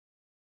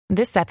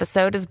This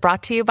episode is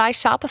brought to you by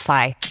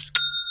Shopify.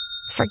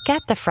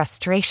 Forget the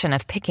frustration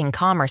of picking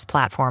commerce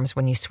platforms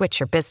when you switch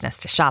your business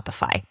to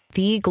Shopify,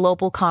 the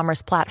global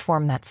commerce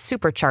platform that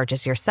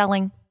supercharges your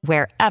selling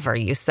wherever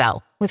you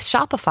sell. With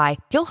Shopify,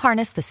 you'll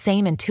harness the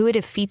same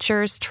intuitive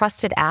features,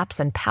 trusted apps,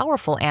 and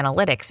powerful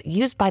analytics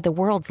used by the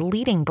world's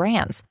leading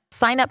brands.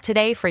 Sign up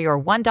today for your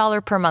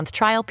 $1 per month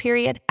trial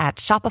period at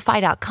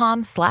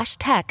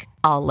shopify.com/tech,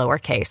 all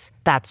lowercase.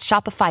 That's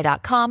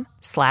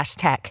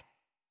shopify.com/tech.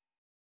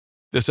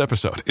 This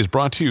episode is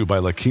brought to you by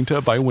La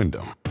Quinta by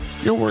Wyndham.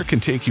 Your work can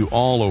take you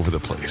all over the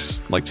place,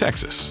 like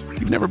Texas.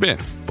 You've never been,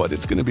 but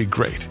it's going to be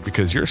great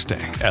because you're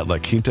staying at La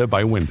Quinta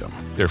by Wyndham.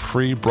 Their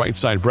free Bright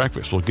Side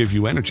breakfast will give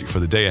you energy for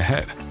the day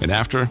ahead. And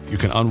after, you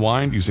can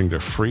unwind using their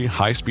free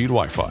high-speed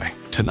Wi-Fi.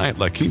 Tonight,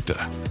 La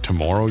Quinta.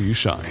 Tomorrow, you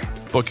shine.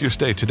 Book your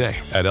stay today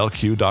at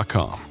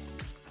LQ.com.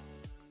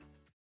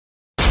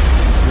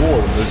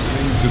 You're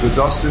listening to the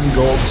Dustin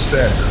Gold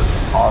Standard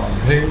on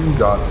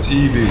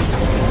Pain.tv.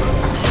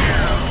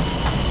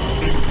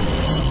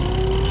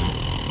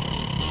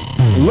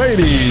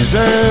 Ladies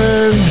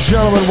and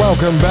gentlemen,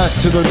 welcome back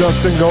to the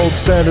Dustin Gold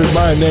Standard.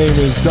 My name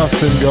is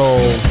Dustin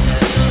Gold,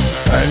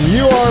 and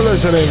you are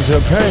listening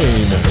to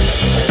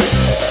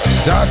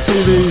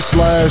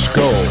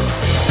Pain.tv/gold.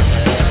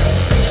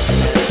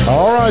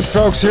 All right,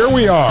 folks, here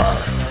we are.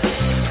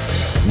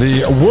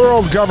 The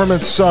World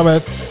Government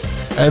Summit,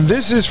 and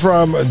this is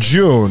from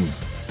June.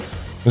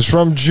 It's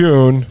from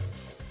June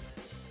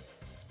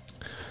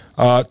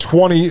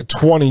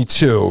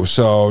 2022,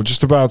 so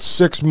just about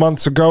 6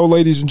 months ago,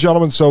 ladies and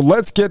gentlemen. So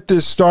let's get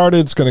this started.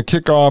 It's going to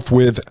kick off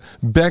with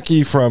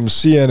Becky from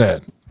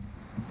CNN.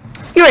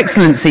 Your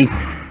Excellency,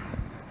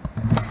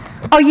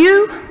 are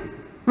you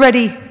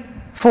ready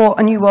for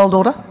a new world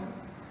order?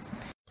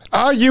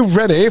 Are you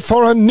ready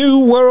for a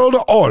new world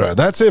order?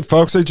 That's it,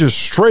 folks. They just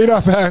straight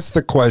up asked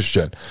the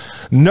question.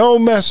 No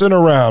messing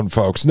around,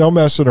 folks. No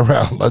messing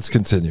around. Let's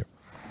continue.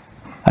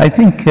 I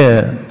think,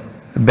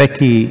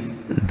 Becky,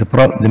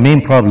 the main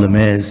problem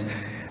is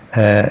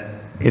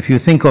if you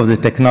think of the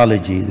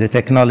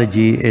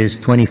technology is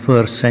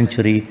 21st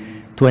century,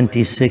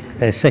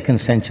 22nd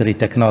century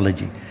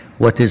technology.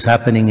 What is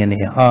happening in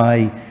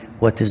AI,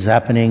 what is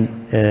happening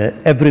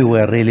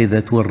everywhere really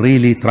that will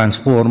really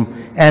transform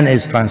and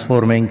is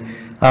transforming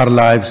our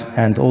lives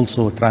and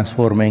also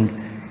transforming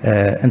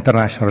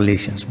international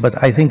relations.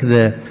 But I think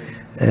the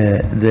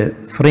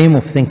frame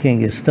of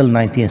thinking is still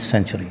 19th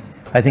century.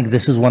 I think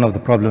this is one of the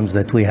problems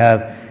that we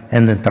have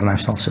in the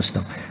international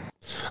system.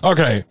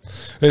 Okay,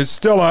 it's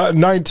still a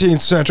 19th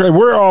century.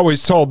 We're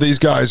always told these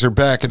guys are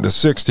back in the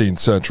 16th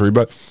century,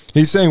 but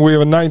he's saying we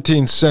have a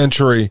 19th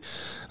century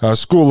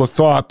school of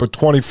thought, but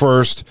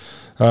 21st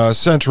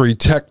century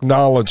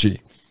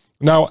technology.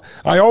 Now,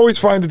 I always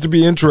find it to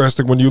be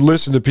interesting when you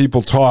listen to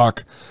people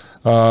talk,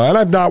 and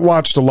I've not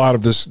watched a lot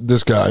of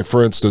this guy,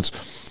 for instance,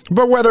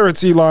 but whether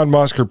it's Elon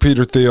Musk or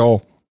Peter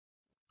Thiel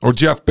or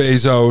Jeff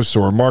Bezos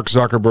or Mark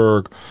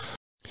Zuckerberg,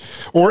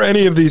 or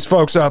any of these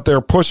folks out there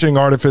pushing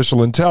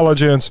artificial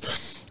intelligence,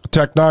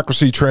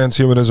 technocracy,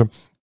 transhumanism,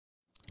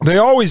 they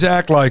always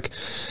act like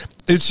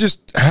it's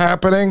just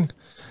happening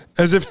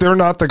as if they're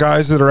not the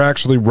guys that are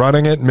actually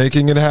running it,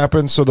 making it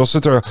happen. So they'll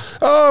sit there,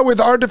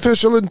 with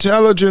artificial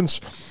intelligence,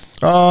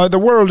 the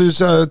world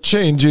is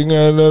changing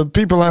and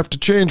people have to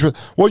change.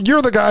 Well,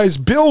 you're the guys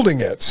building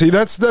it. See,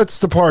 that's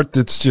the part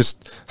that's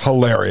just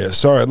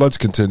hilarious. All right, let's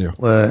continue.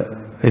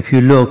 If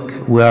you look,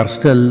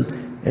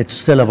 it's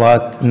still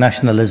about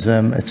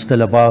nationalism, it's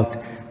still about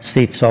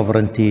state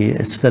sovereignty,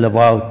 it's still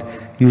about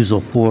use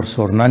of force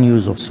or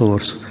non-use of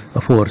force.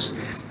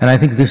 And I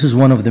think this is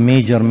one of the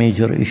major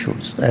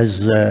issues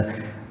as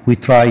we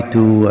try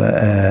to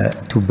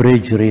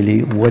bridge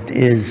really what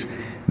is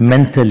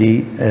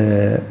mentally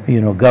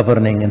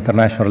governing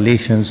international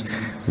relations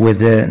with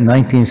the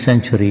 19th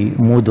century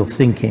mode of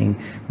thinking,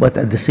 but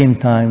at the same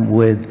time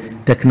with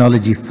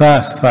technology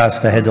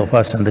fast ahead of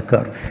us in the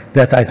curve.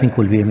 That I think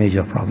will be a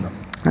major problem.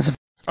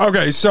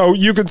 Okay, so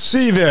you can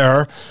see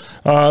there,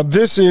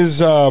 this is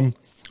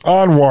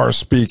Anwar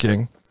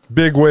speaking,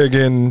 bigwig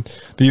in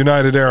the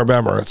United Arab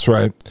Emirates,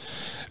 right?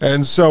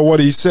 And so what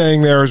he's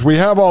saying there is we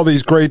have all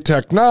these great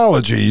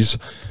technologies,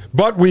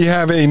 but we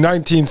have a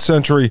 19th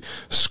century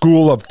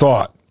school of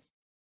thought.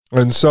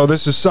 And so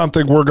this is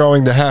something we're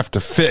going to have to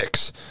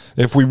fix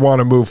if we want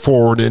to move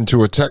forward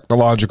into a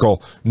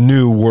technological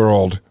new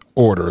world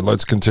order.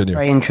 Let's continue.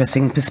 Very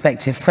interesting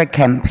perspective. Fred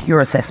Kemp, your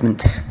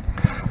assessment.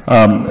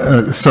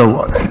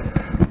 So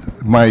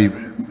my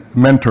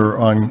mentor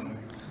on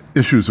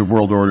issues of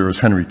world order is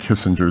Henry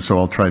Kissinger, so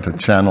I'll try to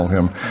channel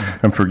him,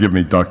 and forgive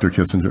me, Dr.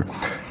 Kissinger.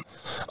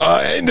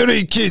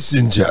 Henry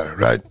Kissinger,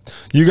 right?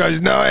 You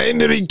guys know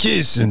Henry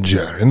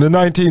Kissinger. In the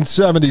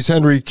 1970s,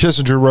 Henry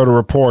Kissinger wrote a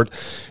report,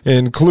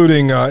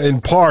 including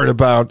in part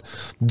about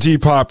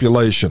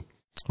depopulation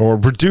or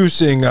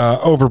reducing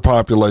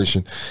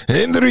overpopulation.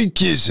 Henry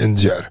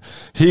Kissinger,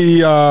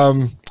 he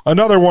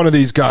another one of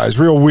these guys,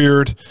 real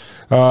weird,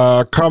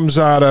 comes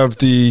out of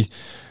the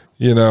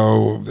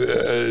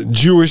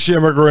Jewish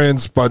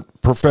immigrants,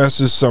 but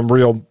professes some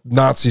real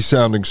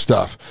Nazi-sounding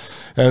stuff.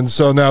 And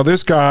so now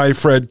this guy,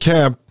 Fred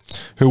Kemp,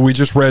 who we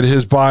just read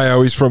his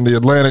bio, he's from the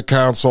Atlantic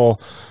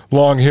Council,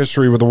 long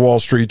history with the Wall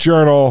Street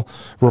Journal,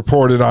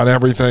 reported on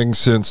everything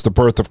since the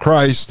birth of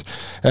Christ.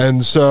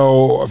 And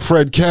so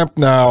Fred Kemp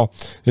now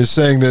is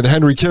saying that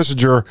Henry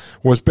Kissinger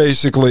was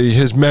basically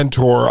his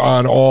mentor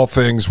on all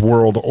things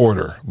world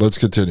order. Let's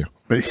continue.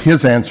 But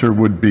his answer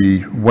would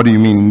be, what do you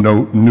mean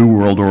no new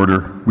world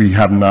order? We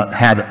have not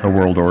had a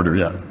world order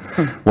yet.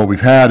 What we've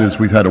had is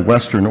we've had a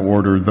Western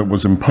order that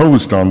was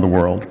imposed on the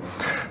world.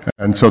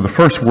 And so the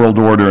first world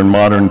order in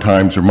modern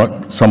times,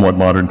 or somewhat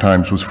modern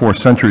times, was 4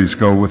 centuries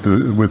ago with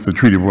the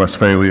Treaty of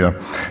Westphalia,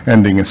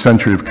 ending a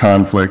century of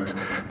conflict,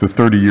 the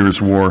 30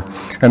 Years' War.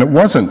 And it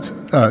wasn't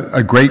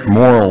a great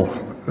moral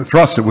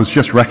thrust, it was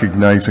just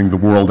recognizing the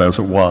world as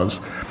it was.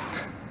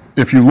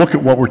 If you look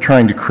at what we're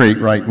trying to create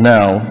right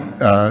now,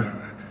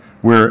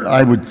 we're,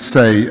 I would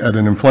say, at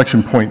an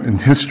inflection point in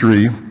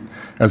history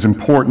as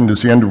important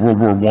as the end of World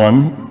War I,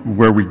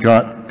 where we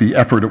got the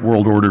effort at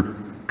world order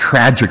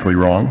tragically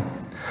wrong.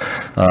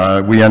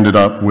 We ended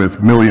up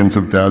with millions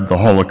of dead, the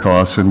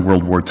Holocaust in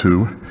World War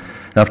II.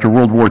 After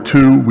World War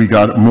II, we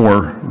got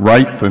more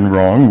right than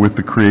wrong with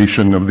the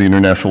creation of the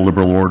International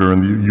Liberal Order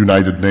and the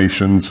United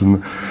Nations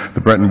and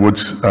the Bretton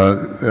Woods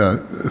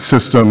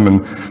system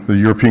and the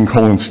European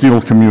Coal and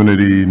Steel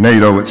Community,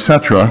 NATO,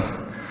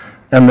 etc.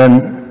 And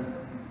then...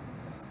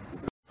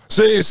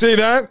 See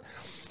that?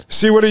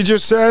 See what he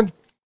just said?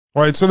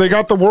 All right, so they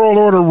got the world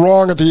order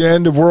wrong at the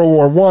end of World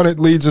War I. It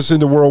leads us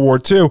into World War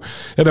II.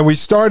 And then we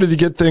started to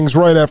get things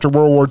right after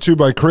World War II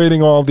by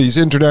creating all these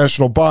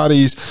international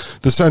bodies.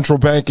 The central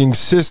banking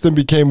system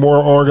became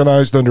more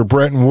organized under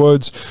Bretton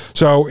Woods.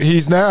 So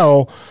he's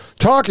now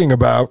talking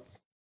about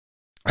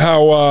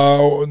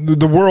how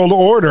the world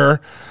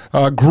order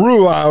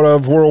grew out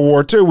of World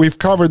War II. We've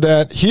covered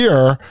that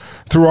here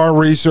through our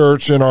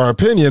research and our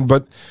opinion,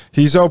 but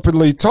he's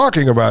openly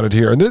talking about it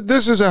here. And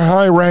this is a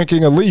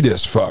high-ranking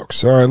elitist,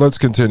 folks. All right, let's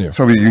continue.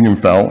 Soviet Union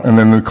fell, and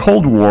then the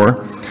Cold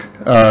War,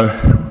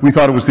 we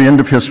thought it was the end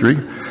of history,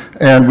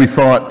 and we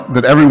thought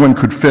that everyone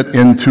could fit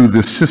into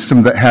this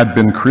system that had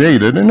been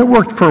created, and it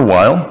worked for a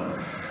while,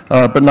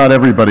 but not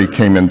everybody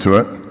came into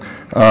it.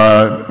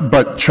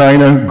 But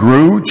China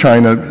grew.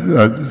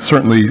 China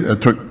certainly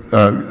took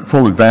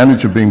full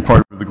advantage of being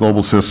part of the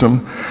global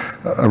system.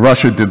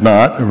 Russia did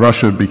not.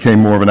 Russia became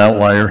more of an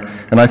outlier.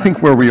 And I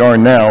think where we are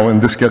now,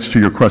 and this gets to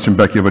your question,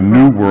 Becky, of a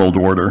new world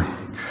order,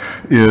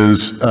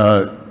 is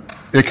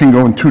it can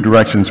go in 2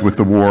 directions with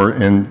the war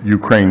in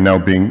Ukraine now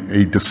being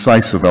a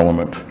decisive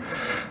element.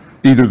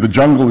 Either the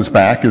jungle is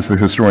back, as the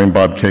historian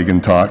Bob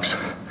Kagan talks,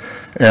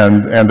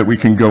 and that we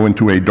can go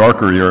into a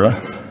darker era,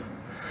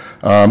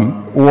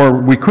 or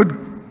we could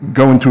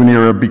go into an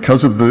era,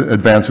 because of the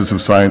advances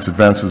of science,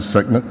 advances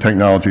of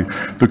technology,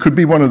 that could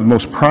be one of the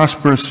most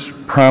prosperous,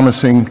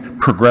 promising,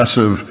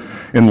 progressive,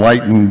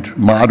 enlightened,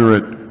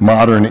 moderate,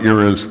 modern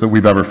eras that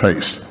we've ever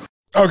faced.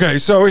 Okay,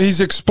 so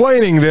he's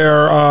explaining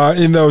there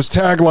in those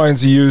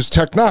taglines he used,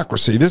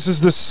 technocracy. This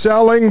is the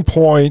selling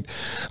point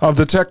of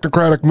the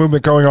technocratic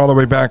movement going all the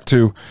way back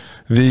to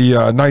the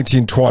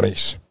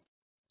 1920s.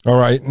 All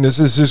right, and this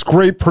is this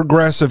great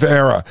progressive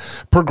era.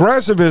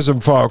 Progressivism,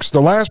 folks, the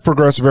last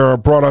progressive era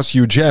brought us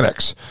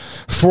eugenics,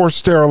 forced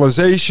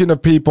sterilization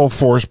of people,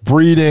 forced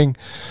breeding,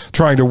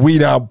 trying to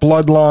weed out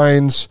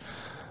bloodlines.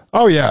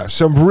 Oh, yeah,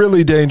 some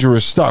really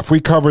dangerous stuff.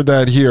 We covered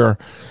that here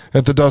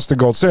at the Dustin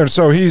Gold Standard.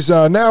 So he's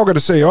now going to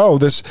say, oh,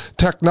 this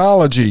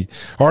technology,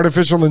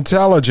 artificial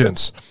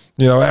intelligence,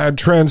 add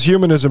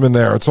transhumanism in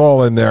there. It's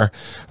all in there.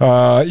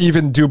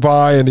 Even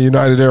Dubai and the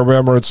United Arab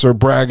Emirates are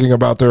bragging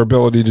about their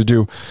ability to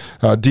do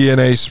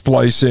DNA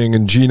splicing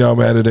and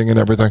genome editing and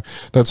everything.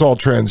 That's all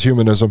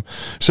transhumanism.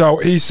 So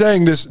he's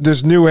saying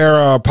this new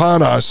era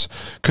upon us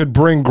could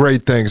bring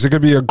great things. It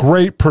could be a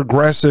great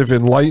progressive,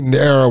 enlightened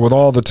era with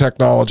all the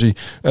technology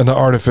and the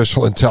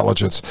artificial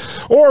intelligence.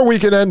 Or we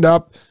could end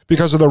up,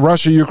 because of the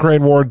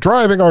Russia-Ukraine war,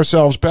 driving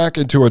ourselves back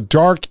into a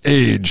dark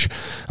age,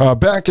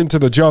 back into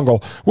the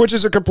jungle, which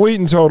is a complete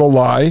and total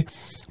lie,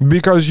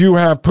 because you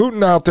have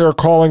Putin out there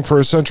calling for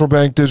a central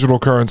bank digital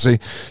currency.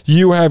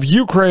 You have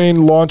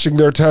Ukraine launching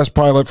their test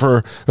pilot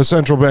for a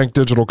central bank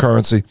digital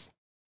currency.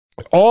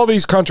 All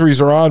these countries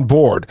are on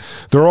board.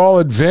 They're all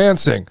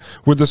advancing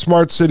with the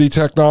smart city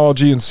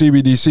technology and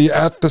CBDC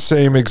at the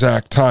same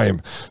exact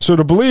time. So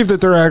to believe that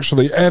they're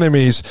actually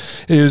enemies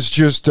is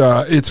just,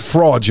 it's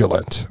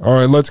fraudulent. All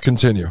right, let's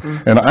continue.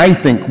 And I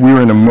think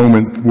we're in a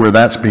moment where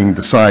that's being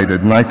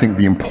decided. And I think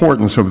the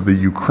importance of the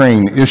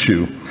Ukraine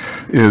issue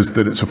is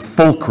that it's a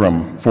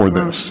fulcrum for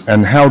this.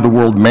 And how the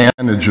world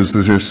manages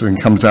this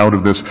and comes out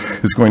of this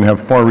is going to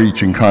have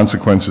far-reaching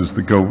consequences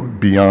that go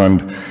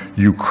beyond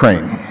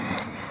Ukraine.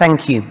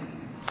 Thank you.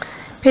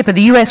 Pippa,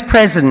 the US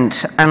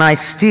president, and I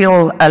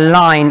steal a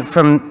line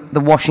from the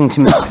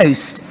Washington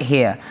Post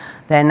here,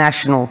 their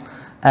national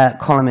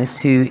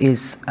columnist who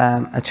is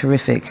a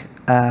terrific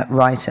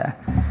writer.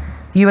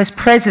 The US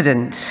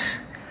president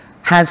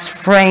has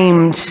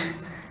framed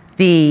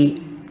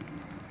the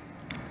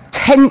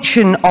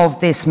tension of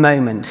this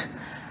moment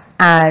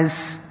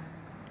as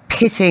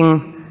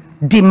pitting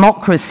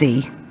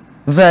democracy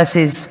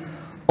versus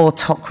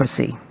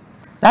autocracy.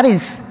 That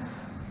is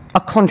a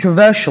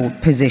controversial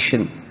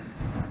position,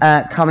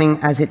 coming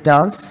as it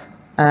does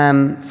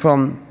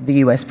from the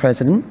US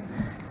president.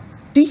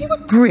 Do you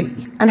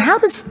agree? And how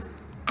does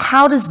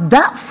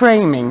that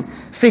framing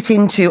fit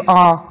into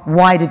our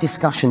wider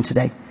discussion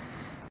today?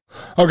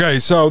 Okay,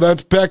 so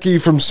that's Becky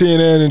from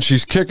CNN, and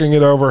she's kicking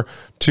it over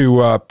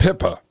to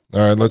Pippa. All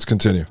right, let's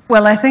continue.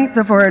 Well, I think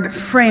the word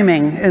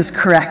framing is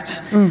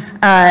correct.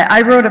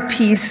 I wrote a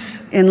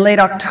piece in late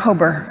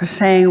October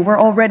saying we're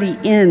already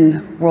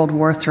in World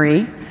War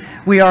III.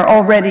 We are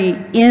already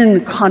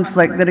in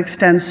conflict that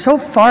extends so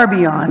far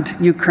beyond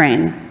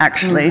Ukraine,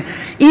 actually,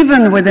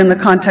 even within the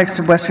context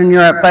of Western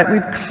Europe. But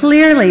we've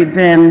clearly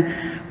been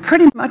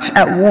pretty much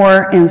at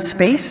war in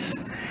space,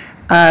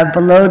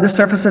 below the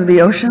surface of the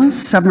oceans,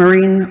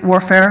 submarine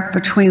warfare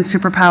between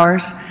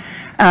superpowers.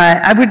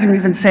 I would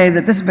even say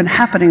that this has been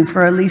happening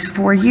for at least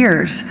 4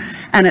 years,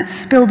 and it's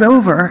spilled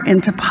over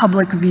into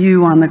public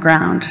view on the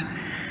ground.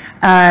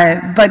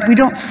 But we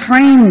don't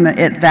frame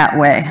it that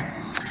way.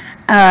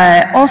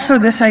 Also,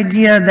 this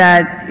idea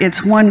that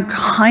it's one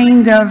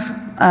kind of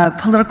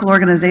political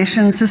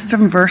organization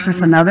system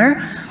versus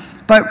another,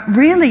 but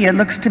really it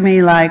looks to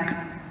me like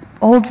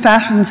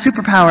old-fashioned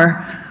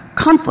superpower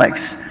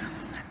conflicts.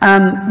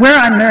 Where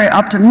I'm very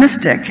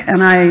optimistic,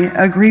 and I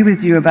agree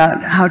with you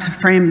about how to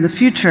frame the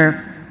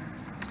future,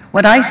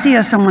 what I see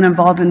as someone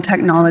involved in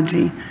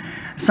technology,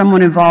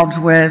 someone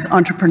involved with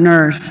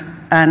entrepreneurs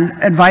and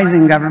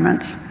advising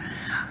governments,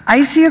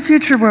 I see a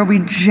future where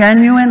we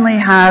genuinely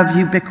have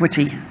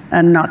ubiquity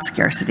and not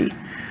scarcity.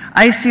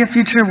 I see a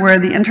future where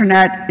the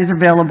internet is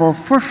available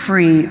for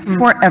free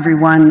for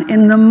everyone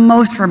in the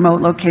most remote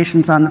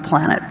locations on the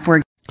planet.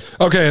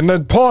 Okay, and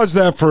then pause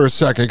that for a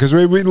second, because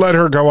we let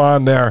her go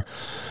on there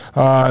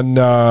on,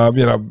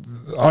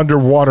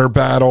 underwater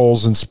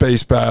battles and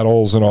space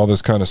battles and all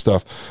this kind of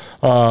stuff.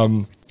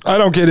 I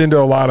don't get into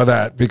a lot of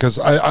that because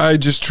I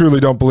just truly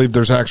don't believe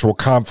there's actual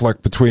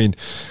conflict between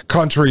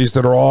countries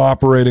that are all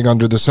operating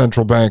under the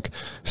central bank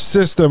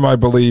system. I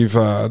believe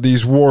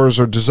these wars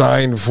are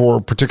designed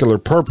for particular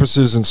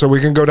purposes, and so we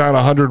can go down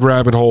 100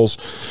 rabbit holes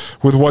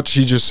with what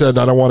she just said.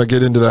 I don't want to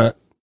get into that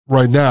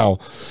right now.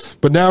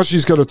 But now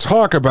she's going to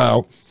talk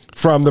about,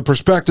 from the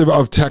perspective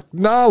of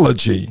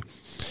technology,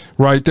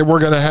 right, that we're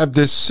going to have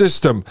this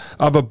system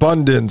of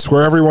abundance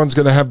where everyone's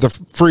going to have the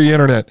free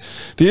internet.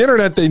 The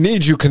internet they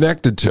need you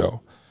connected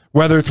to,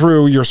 whether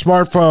through your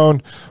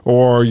smartphone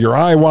or your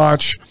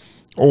iWatch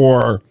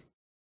or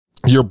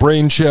your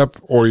brain chip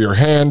or your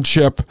hand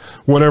chip,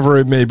 whatever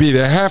it may be.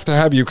 They have to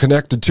have you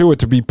connected to it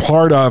to be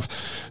part of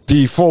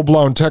the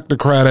full-blown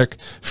technocratic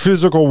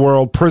physical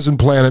world prison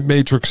planet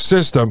matrix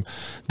system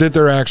that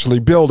they're actually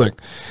building.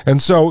 And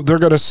so they're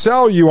going to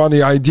sell you on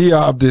the idea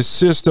of this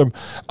system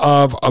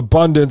of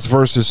abundance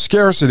versus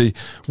scarcity,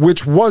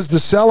 which was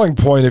the selling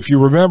point, if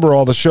you remember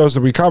all the shows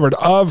that we covered,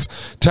 of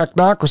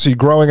technocracy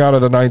growing out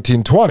of the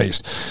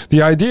 1920s.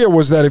 The idea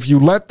was that if you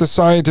let the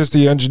scientists,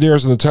 the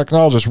engineers, and the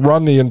technologists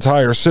run the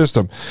entire system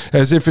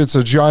as if it's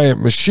a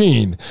giant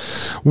machine,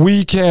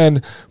 we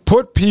can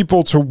put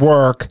people to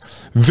work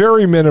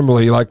very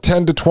minimally, like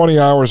 10 to 20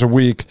 hours a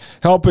week,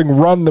 helping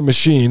run the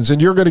machines,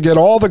 and you're going to get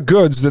all the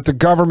goods that the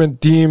government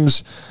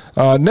deems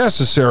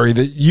necessary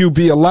that you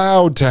be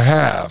allowed to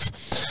have.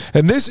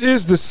 And this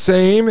is the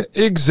same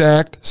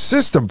exact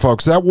system,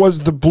 folks. That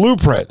was the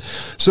blueprint.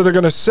 So they're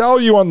going to sell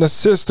you on the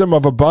system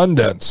of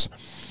abundance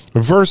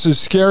versus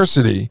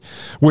scarcity,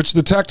 which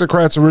the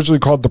technocrats originally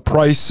called the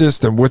price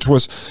system, which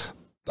was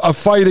a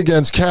fight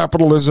against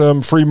capitalism,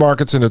 free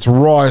markets in its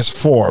rawest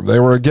form. They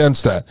were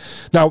against that.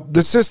 Now,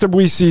 the system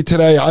we see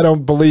today, I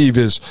don't believe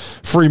is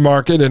free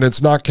market, and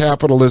it's not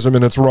capitalism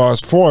in its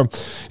rawest form.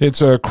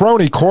 It's a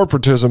crony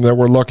corporatism that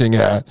we're looking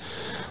at.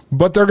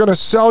 But they're going to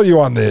sell you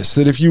on this,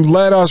 that if you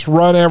let us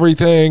run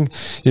everything,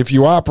 if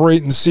you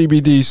operate in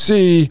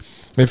CBDC,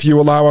 if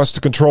you allow us to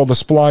control the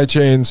supply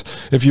chains,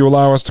 if you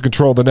allow us to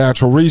control the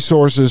natural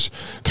resources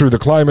through the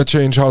climate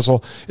change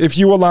hustle, if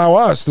you allow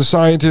us, the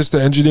scientists,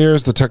 the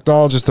engineers, the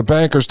technologists, the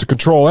bankers, to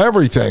control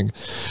everything,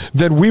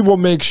 then we will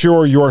make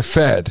sure you're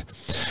fed.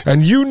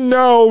 And you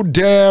know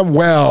damn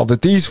well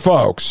that these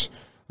folks,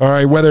 all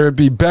right, whether it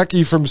be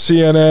Becky from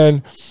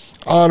CNN,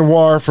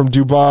 Anwar from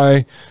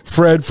Dubai,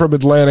 Fred from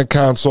Atlantic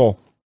Council,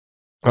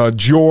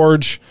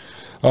 George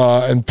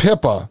and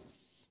Pippa,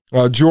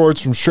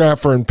 George from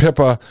Stratfor and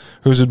Pippa,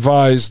 who's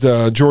advised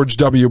George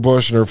W.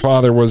 Bush, and her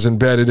father was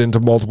embedded into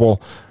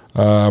multiple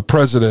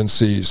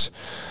presidencies.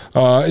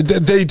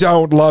 They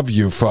don't love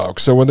you,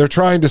 folks. So when they're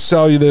trying to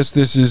sell you this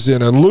is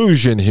an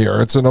illusion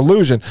here. It's an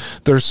illusion.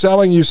 They're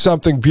selling you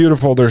something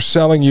beautiful. They're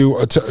selling you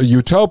a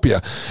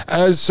utopia,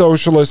 as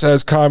socialists,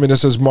 as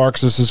communists, as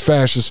Marxists, as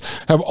fascists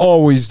have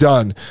always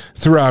done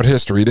throughout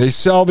history. They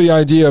sell the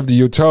idea of the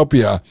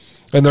utopia,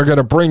 and they're going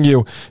to bring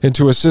you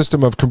into a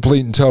system of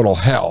complete and total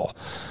hell.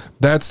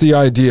 That's the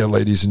idea,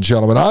 ladies and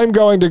gentlemen. I'm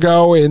going to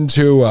go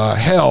into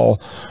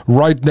hell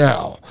right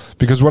now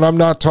because when I'm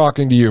not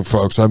talking to you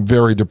folks, I'm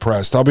very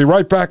depressed. I'll be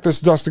right back. This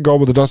is Dustin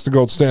Gold with the Dustin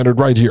Gold Standard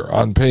right here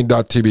on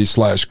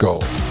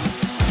Paine.tv/gold.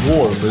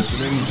 You're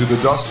listening to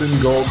the Dustin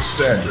Gold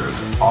Standard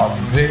on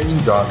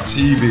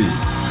Paine.tv.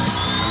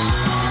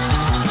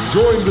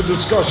 Join the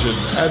discussion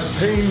at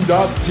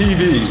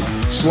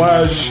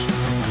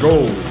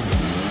Paine.tv/gold.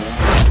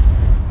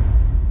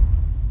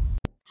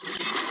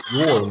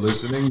 You're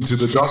listening to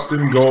the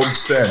Dustin Gold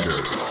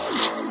Standard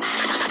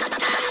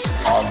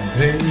on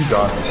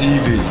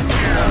Paine.tv.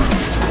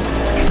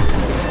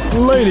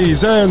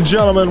 Ladies and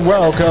gentlemen,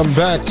 welcome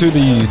back to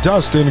the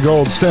Dustin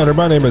Gold Standard.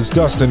 My name is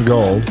Dustin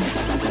Gold,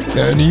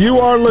 and you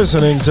are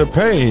listening to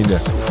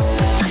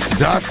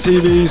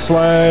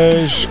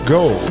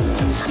Paine.tv/gold.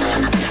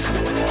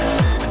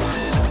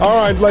 All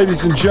right,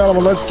 ladies and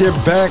gentlemen, let's get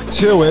back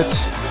to it.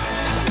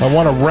 I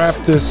want to wrap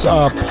this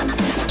up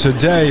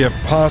today,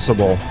 if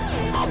possible.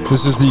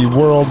 This is the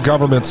World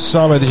Government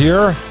Summit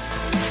here.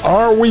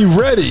 Are we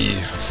ready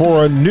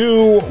for a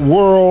new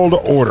world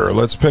order?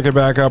 Let's pick it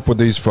back up with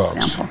these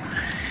folks.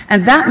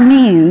 And that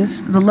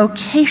means the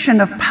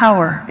location of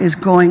power is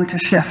going to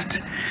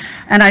shift.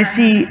 And I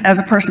see, as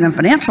a person in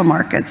financial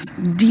markets,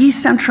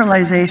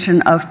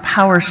 decentralization of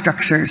power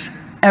structures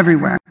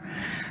everywhere.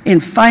 In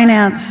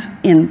finance,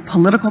 in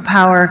political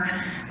power.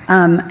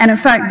 And in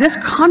fact, this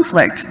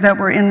conflict that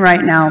we're in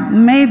right now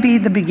may be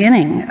the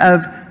beginning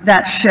of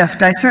that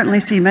shift. I certainly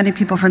see many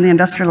people from the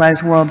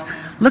industrialized world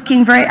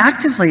looking very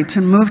actively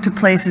to move to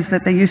places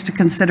that they used to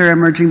consider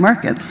emerging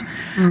markets,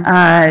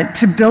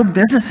 to build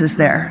businesses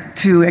there,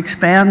 to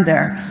expand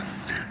there.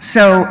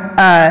 So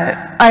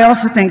I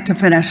also think, to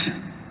finish,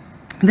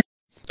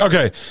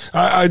 okay,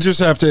 I just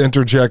have to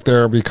interject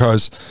there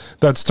because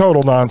that's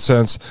total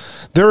nonsense.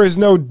 There is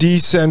no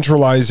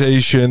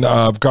decentralization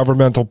of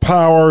governmental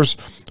powers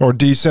or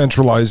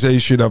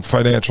decentralization of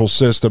financial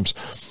systems.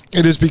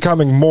 It is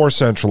becoming more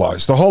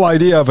centralized. The whole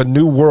idea of a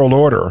new world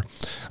order,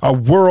 a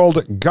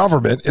world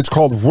government, it's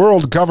called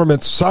World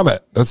Government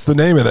Summit. That's the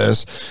name of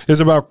this, is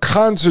about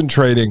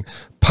concentrating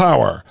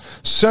power,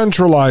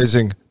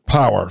 centralizing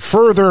power,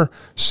 further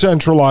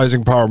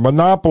centralizing power,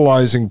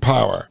 monopolizing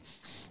power.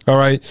 All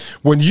right.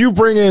 When you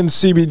bring in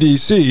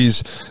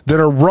CBDCs that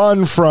are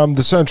run from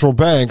the central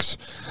banks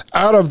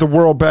out of the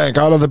World Bank,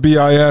 out of the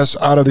BIS,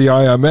 out of the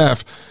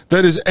IMF,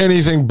 that is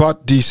anything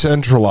but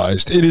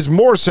decentralized. It is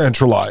more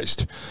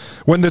centralized.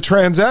 When the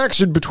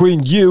transaction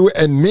between you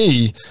and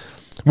me,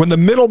 when the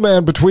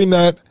middleman between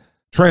that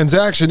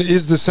transaction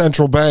is the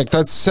central bank,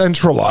 that's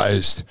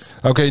centralized.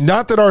 Okay,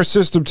 not that our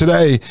system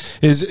today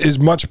is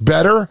much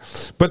better,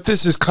 but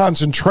this is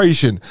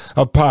concentration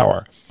of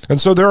power. And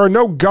so there are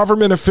no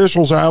government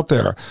officials out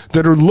there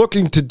that are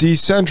looking to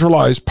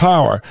decentralize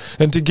power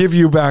and to give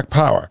you back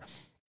power.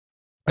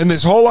 And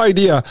this whole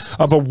idea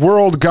of a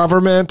world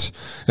government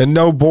and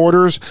no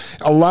borders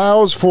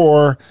allows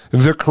for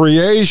the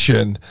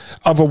creation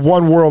of a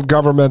one world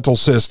governmental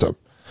system.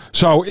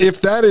 So if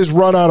that is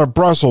run out of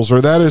Brussels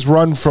or that is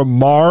run from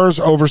Mars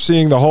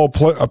overseeing the whole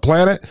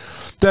planet,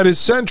 that is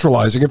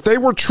centralizing. If they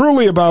were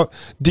truly about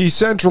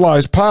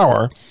decentralized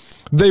power,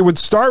 they would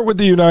start with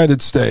the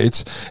United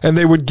States and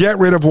they would get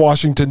rid of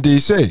Washington,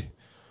 D.C.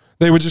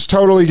 They would just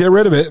totally get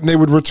rid of it and they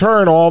would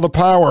return all the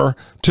power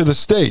to the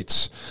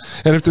states.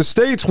 And if the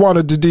states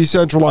wanted to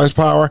decentralize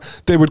power,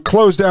 they would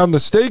close down the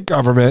state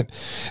government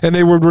and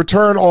they would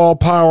return all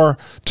power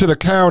to the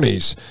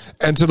counties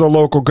and to the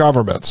local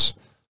governments.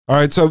 All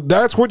right, so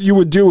that's what you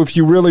would do if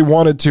you really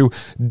wanted to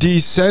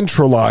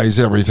decentralize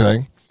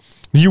everything.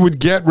 You would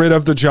get rid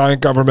of the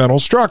giant governmental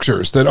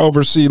structures that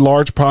oversee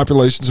large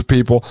populations of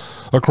people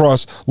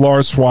across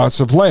large swaths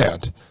of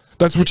land.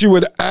 That's what you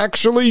would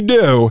actually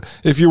do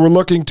if you were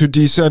looking to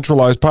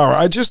decentralize power.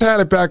 I just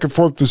had it back and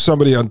forth with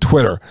somebody on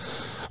Twitter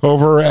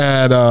over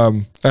at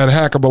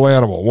Hackable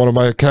Animal, one of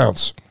my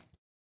accounts.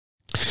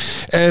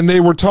 And they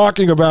were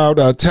talking about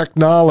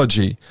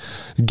technology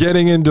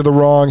getting into the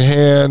wrong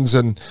hands.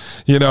 And,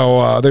 they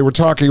were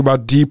talking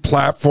about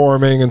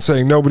deplatforming and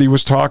saying nobody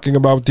was talking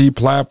about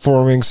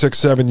deplatforming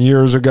 6-7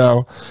 years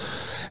ago.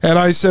 And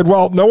I said,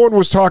 well, no one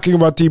was talking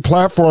about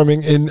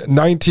deplatforming in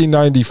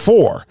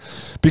 1994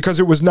 because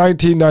it was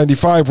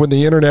 1995 when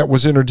the internet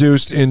was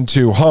introduced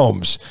into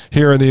homes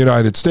here in the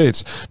United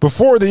States.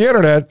 Before the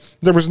internet,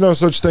 there was no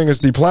such thing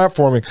as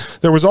deplatforming.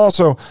 There was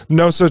also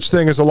no such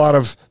thing as a lot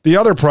of the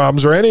other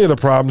problems or any of the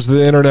problems that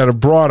the internet have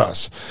brought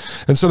us.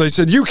 And so they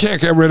said, you can't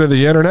get rid of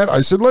the internet.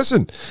 I said,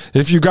 listen,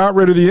 if you got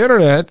rid of the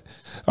internet,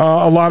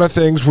 a lot of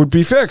things would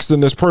be fixed.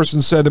 And this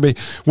person said to me,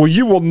 well,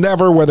 you will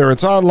never, whether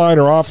it's online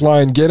or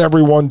offline, get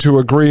everyone to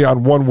agree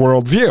on one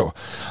worldview.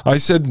 I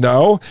said,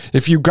 no,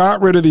 if you got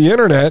rid of the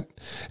internet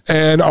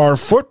and our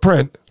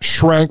footprint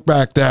shrank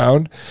back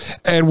down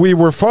and we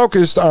were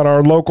focused on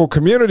our local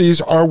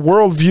communities, our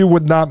worldview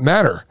would not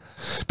matter.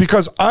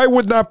 because I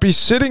would not be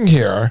sitting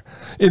here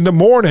in the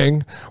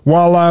morning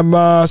while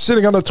I'm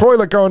sitting on the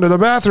toilet going to the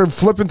bathroom,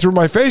 flipping through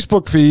my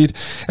Facebook feed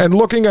and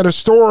looking at a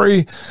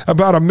story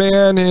about a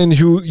man in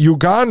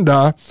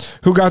Uganda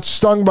who got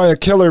stung by a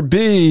killer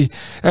bee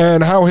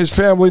and how his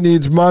family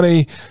needs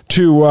money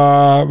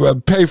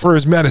to pay for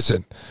his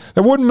medicine.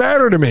 That wouldn't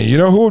matter to me. You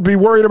know who would be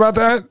worried about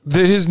that?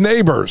 His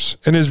neighbors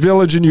in his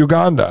village in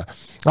Uganda.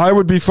 I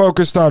would be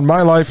focused on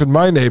my life and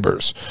my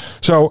neighbors.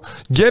 So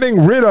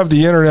getting rid of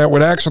the internet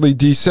would actually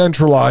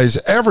decentralize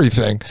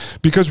everything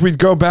because we'd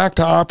go back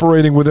to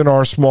operating within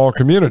our small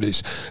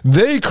communities.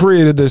 They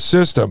created this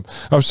system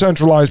of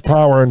centralized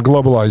power and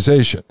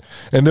globalization,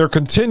 and they're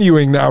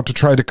continuing now to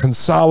try to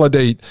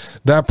consolidate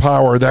that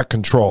power, that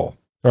control.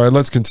 All right,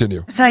 let's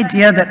continue. This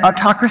idea that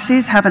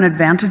autocracies have an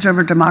advantage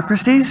over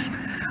democracies,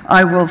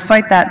 I will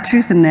fight that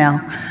tooth and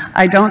nail.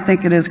 I don't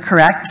think it is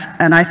correct,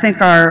 and I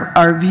think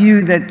our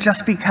view that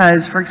just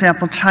because, for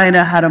example,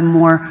 China had a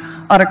more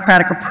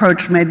autocratic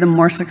approach made them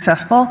more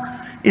successful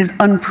is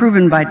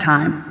unproven by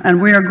time.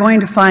 And we are going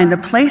to find the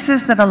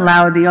places that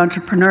allow the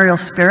entrepreneurial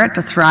spirit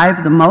to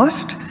thrive the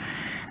most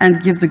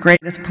and give the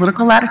greatest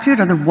political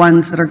latitude are the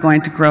ones that are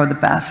going to grow the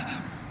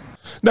best.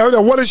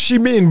 Now, what does she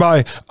mean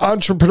by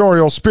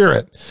entrepreneurial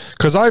spirit?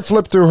 Because I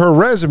flipped through her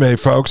resume,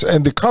 folks,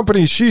 and the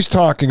companies she's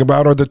talking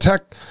about are the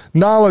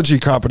technology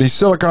companies,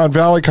 Silicon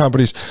Valley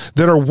companies,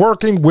 that are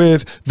working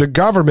with the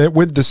government,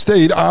 with the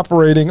state,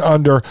 operating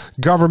under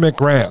government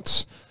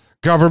grants,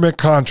 government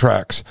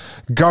contracts,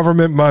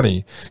 government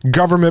money,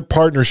 government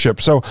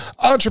partnerships. So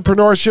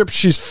entrepreneurship,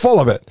 she's full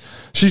of it.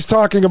 She's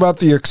talking about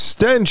the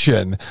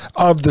extension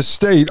of the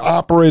state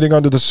operating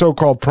under the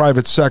so-called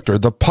private sector,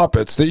 the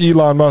puppets, the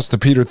Elon Musk, the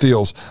Peter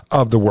Thiels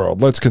of the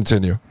world. Let's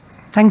continue.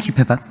 Thank you,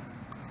 Pippa.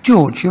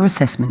 George, your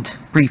assessment,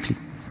 briefly.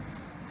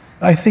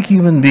 I think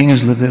human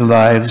beings live their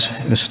lives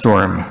in a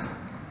storm,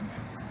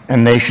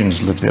 and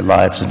nations live their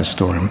lives in a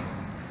storm.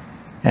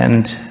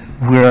 And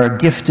we're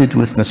gifted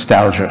with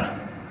nostalgia.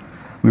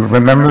 We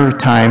remember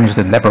times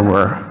that never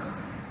were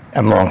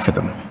and long for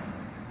them.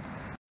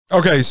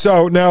 Okay,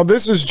 so now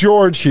this is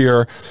George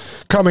here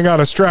coming out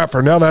of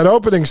Stratford. Now that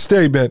opening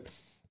statement,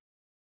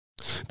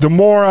 the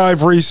more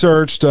I've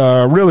researched,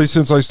 really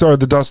since I started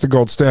the Dustin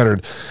Gold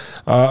Standard,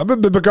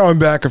 but going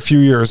back a few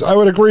years, I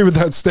would agree with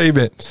that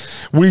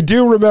statement. We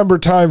do remember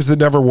times that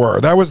never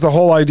were. That was the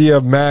whole idea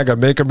of MAGA,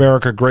 Make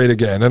America Great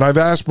Again. And I've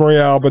asked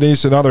Maria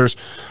Albanese and others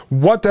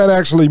what that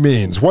actually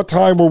means. What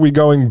time were we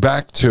going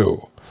back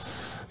to?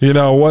 You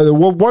know,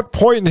 what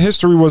point in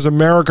history was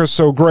America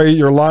so great,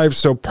 your lives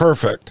so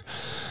perfect?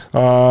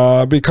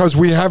 Because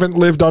we haven't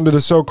lived under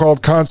the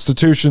so-called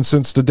Constitution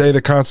since the day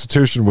the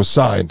Constitution was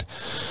signed.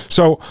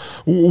 So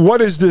what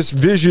is this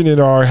vision in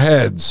our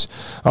heads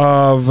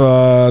of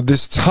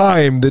this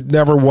time that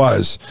never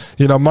was?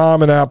 You know,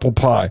 mom and apple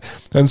pie.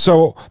 And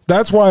so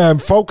that's why I'm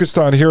focused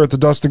on here at the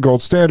Dustin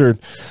Gold Standard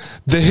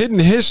the hidden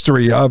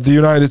history of the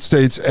United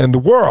States and the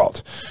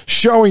world,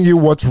 showing you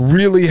what's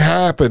really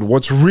happened,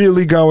 what's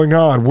really going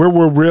on, where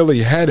we're really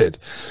headed.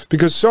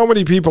 Because so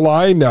many people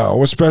I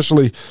know,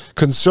 especially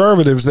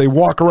conservatives, they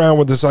walk around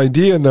with this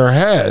idea in their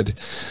head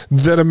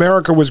that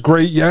America was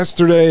great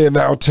yesterday and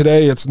now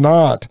today it's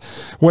not.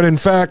 When in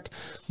fact,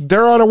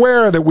 they're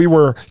unaware that we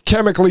were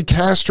chemically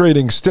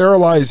castrating,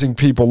 sterilizing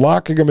people,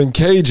 locking them in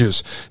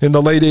cages in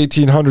the late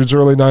 1800s,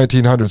 early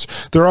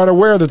 1900s. They're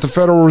unaware that the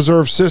Federal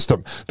Reserve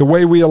System, the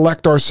way we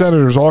elect our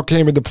senators, all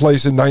came into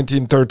place in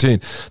 1913,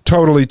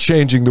 totally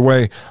changing the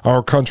way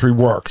our country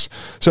works.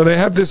 So they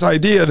have this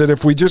idea that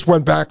if we just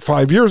went back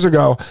 5 years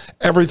ago,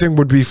 everything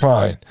would be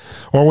fine.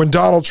 Or when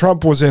Donald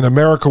Trump was in,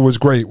 America was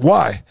great.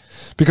 Why?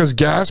 Because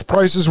gas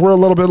prices were a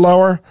little bit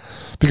lower,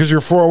 because your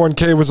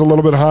 401k was a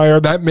little bit higher.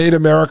 That made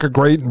America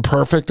great and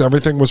perfect.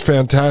 Everything was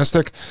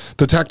fantastic.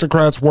 The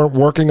technocrats weren't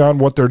working on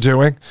what they're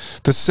doing.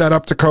 The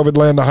setup to COVID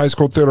land, the high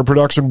school theater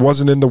production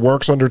wasn't in the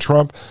works under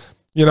Trump.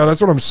 You know,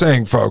 that's what I'm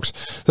saying, folks.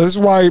 This is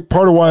why,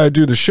 part of why I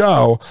do the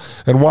show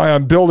and why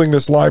I'm building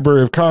this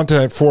library of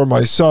content for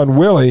my son,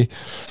 Willie,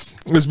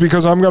 is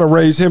because I'm going to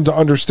raise him to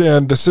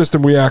understand the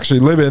system we actually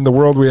live in, the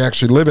world we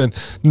actually live in,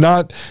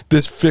 not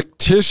this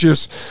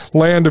fictitious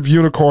land of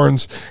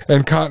unicorns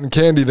and cotton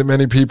candy that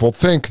many people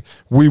think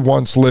we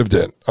once lived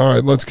in. All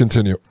right, let's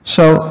continue.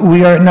 So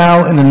we are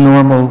now in a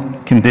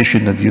normal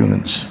condition of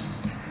humans.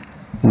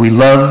 We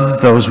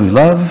love those we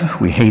love,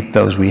 we hate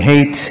those we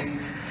hate,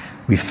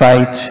 we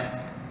fight,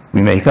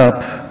 we make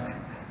up.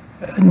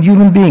 And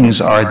human beings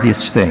are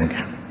this thing.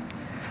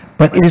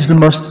 But it is the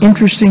most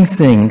interesting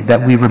thing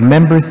that we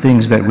remember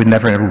things that we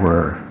never ever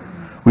were.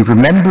 We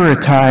remember a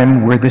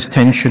time where this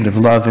tension of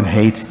love and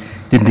hate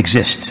didn't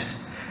exist.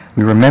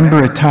 We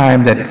remember a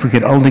time that if we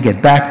could only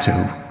get back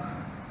to,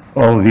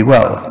 all would be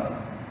well.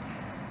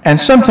 And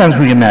sometimes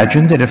we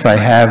imagine that if I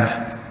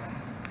have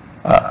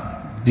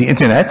the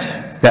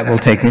internet, that will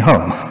take me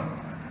home.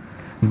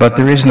 But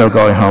there is no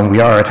going home,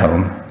 we are at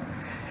home.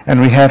 And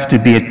we have to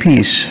be at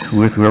peace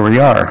with where we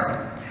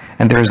are.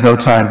 And there is no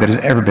time that has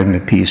ever been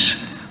at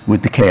peace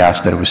with the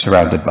chaos that it was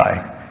surrounded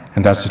by.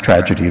 And that's the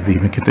tragedy of the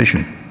human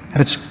condition and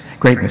its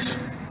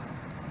greatness.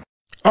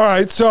 All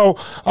right, so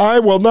I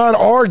will not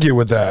argue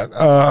with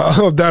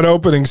that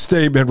opening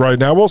statement right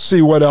now. We'll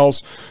see what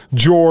else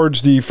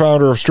George, the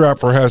founder of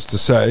Stratfor, has to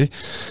say.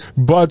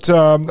 But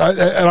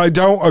I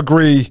don't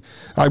agree.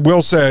 I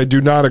will say I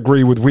do not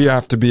agree with we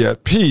have to be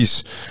at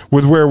peace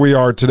with where we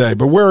are today.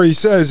 But where he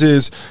says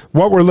is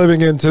what we're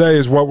living in today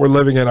is what we're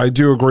living in. I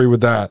do agree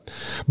with that.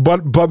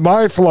 But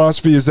my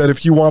philosophy is that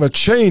if you want to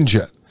change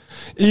it,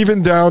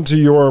 even down to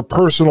your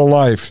personal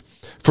life,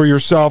 for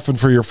yourself and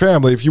for your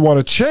family, if you want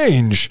to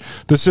change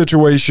the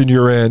situation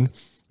you're in,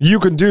 you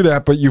can do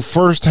that, but you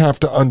first have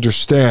to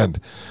understand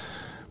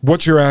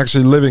what you're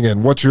actually living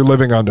in, what you're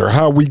living under,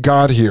 how we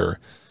got here,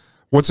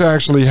 what's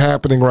actually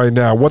happening right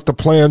now, what the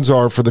plans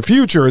are for the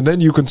future, and then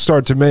you can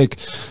start to make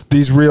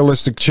these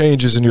realistic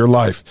changes in your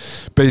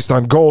life based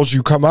on goals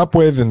you come up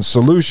with and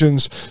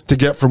solutions to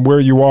get from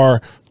where you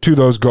are to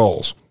those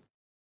goals.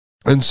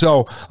 And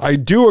so I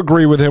do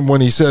agree with him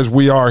when he says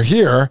we are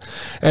here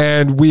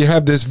and we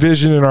have this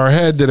vision in our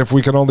head that if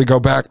we can only go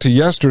back to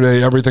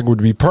yesterday, everything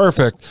would be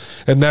perfect.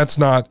 And that's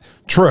not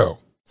true.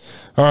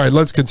 All right,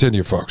 let's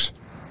continue, folks.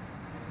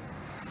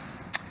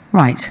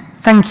 Right.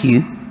 Thank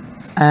you.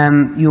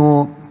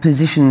 Your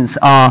positions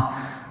are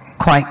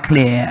quite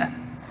clear.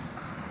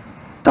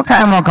 Dr.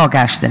 Anwar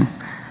Gargash, then,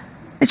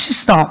 let's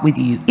just start with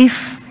you.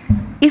 If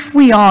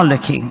we are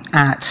looking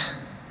at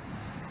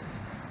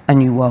a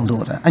new world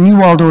order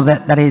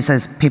that is,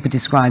 as Pippa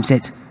describes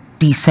it,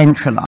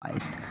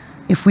 decentralized.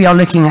 If we are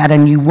looking at a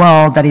new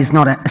world that is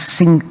not a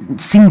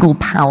single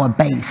power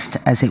based,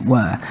 as it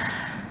were,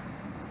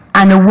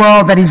 and a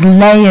world that is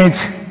layered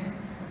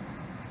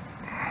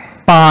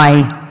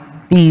by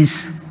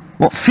these,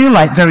 what feel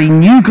like very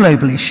new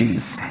global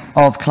issues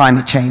of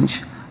climate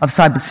change, of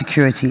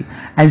cybersecurity,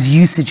 as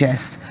you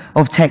suggest,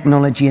 of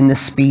technology and the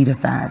speed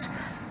of that,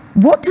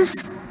 what does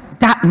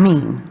that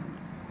mean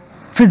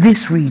for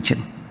this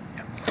region?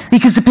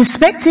 Because the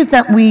perspective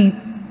that we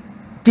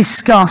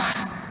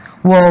discuss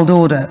world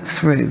order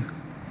through,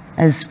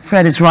 as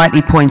Fred has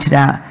rightly pointed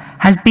out,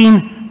 has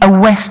been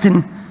a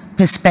Western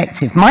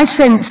perspective. My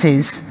sense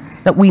is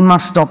that we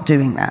must stop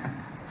doing that.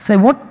 So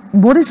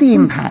what is the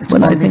impact on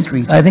this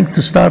region? I think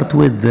to start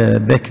with,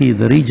 Becky,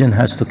 the region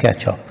has to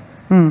catch up.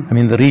 I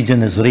mean, the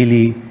region is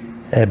really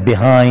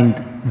behind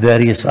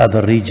various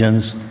other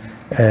regions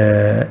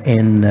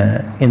in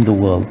the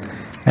world.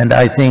 And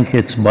I think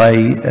it's by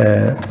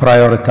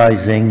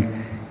prioritizing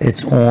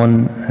its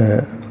own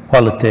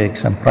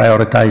politics and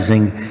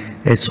prioritizing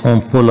its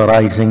own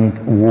polarizing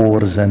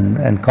wars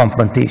and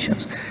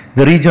confrontations.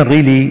 The region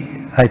really,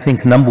 I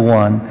think, number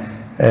one,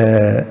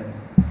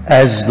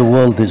 as the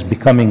world is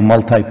becoming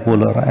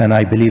multipolar, and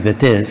I believe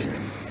it is,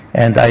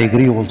 and I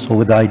agree also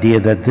with the idea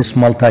that this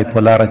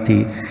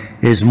multipolarity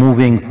is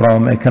moving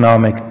from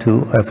economic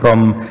to,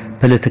 from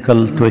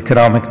political to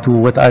economic to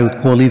what I would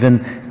call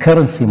even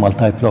currency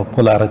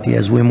multipolarity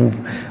as we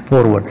move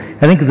forward.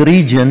 I think the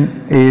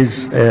region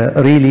is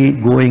really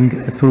going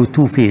through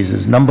two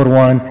phases. Number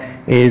one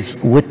is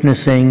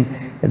witnessing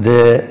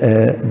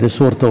the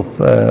sort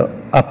of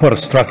upper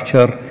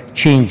structure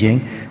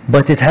changing,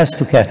 but it has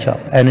to catch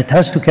up. And it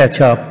has to catch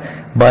up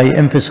by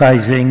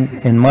emphasizing,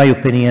 in my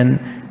opinion,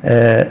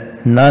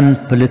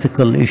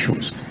 non-political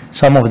issues.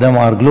 Some of them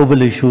are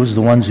global issues,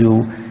 the ones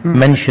you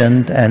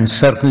mentioned, and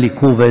certainly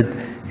COVID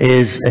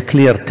is a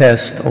clear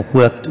test of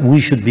what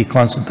we should be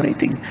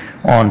concentrating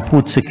on: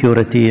 food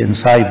security and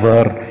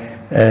cyber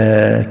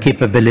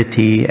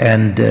capability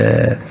and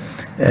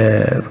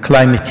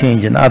climate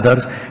change and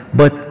others.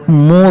 But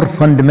more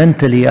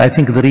fundamentally, I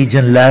think the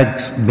region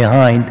lags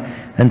behind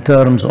in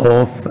terms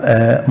of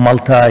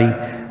multi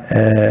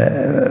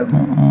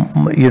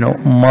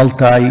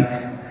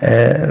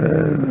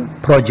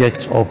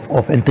projects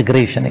of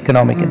integration,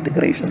 economic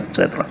integration,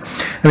 etc.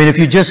 I mean, if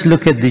you just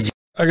look at the...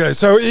 Okay,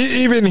 so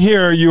even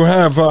here you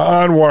have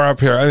Anwar up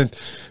here. I mean,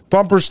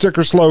 bumper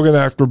sticker slogan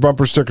after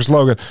bumper sticker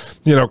slogan,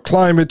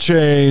 climate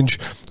change,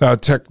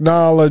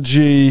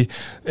 technology,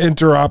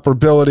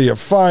 interoperability of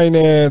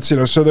finance,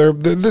 so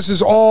this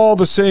is all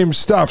the same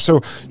stuff.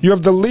 So you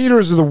have the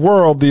leaders of the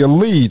world, the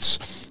elites,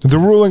 the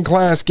ruling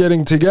class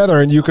getting together,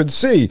 and you can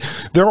see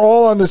they're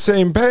all on the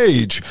same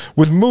page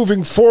with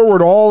moving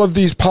forward all of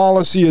these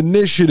policy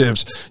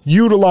initiatives,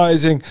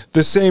 utilizing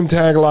the same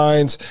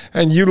taglines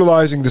and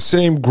utilizing the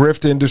same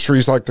grift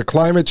industries like the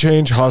climate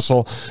change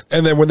hustle.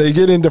 And then when they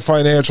get into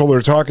financial,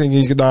 they're talking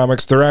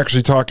economics, they're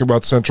actually talking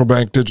about central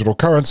bank digital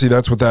currency.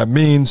 That's what that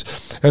means.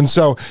 And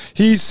so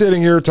he's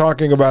sitting here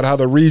talking about how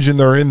the region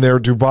they're in there,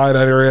 Dubai,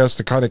 that area, has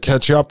to kind of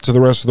catch up to the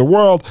rest of the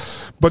world.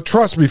 But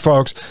trust me,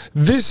 folks,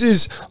 this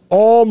is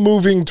all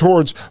moving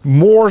towards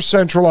more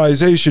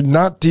centralization,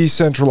 not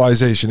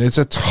decentralization. It's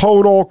a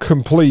total,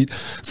 complete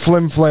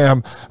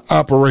flim-flam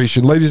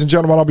operation. Ladies and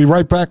gentlemen, I'll be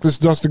right back. This is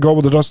Dustin Gold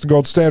with the Dustin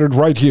Gold Standard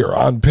right here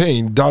on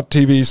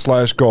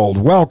Paine.tv/gold.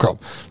 Welcome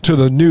to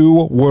the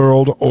New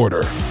World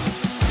Order.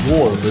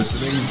 You're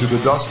listening to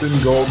the Dustin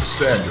Gold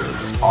Standard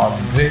on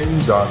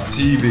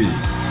Paine.tv.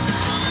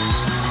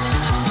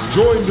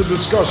 Join the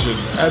discussion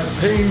at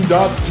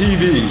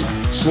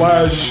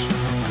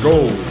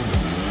Paine.tv/gold.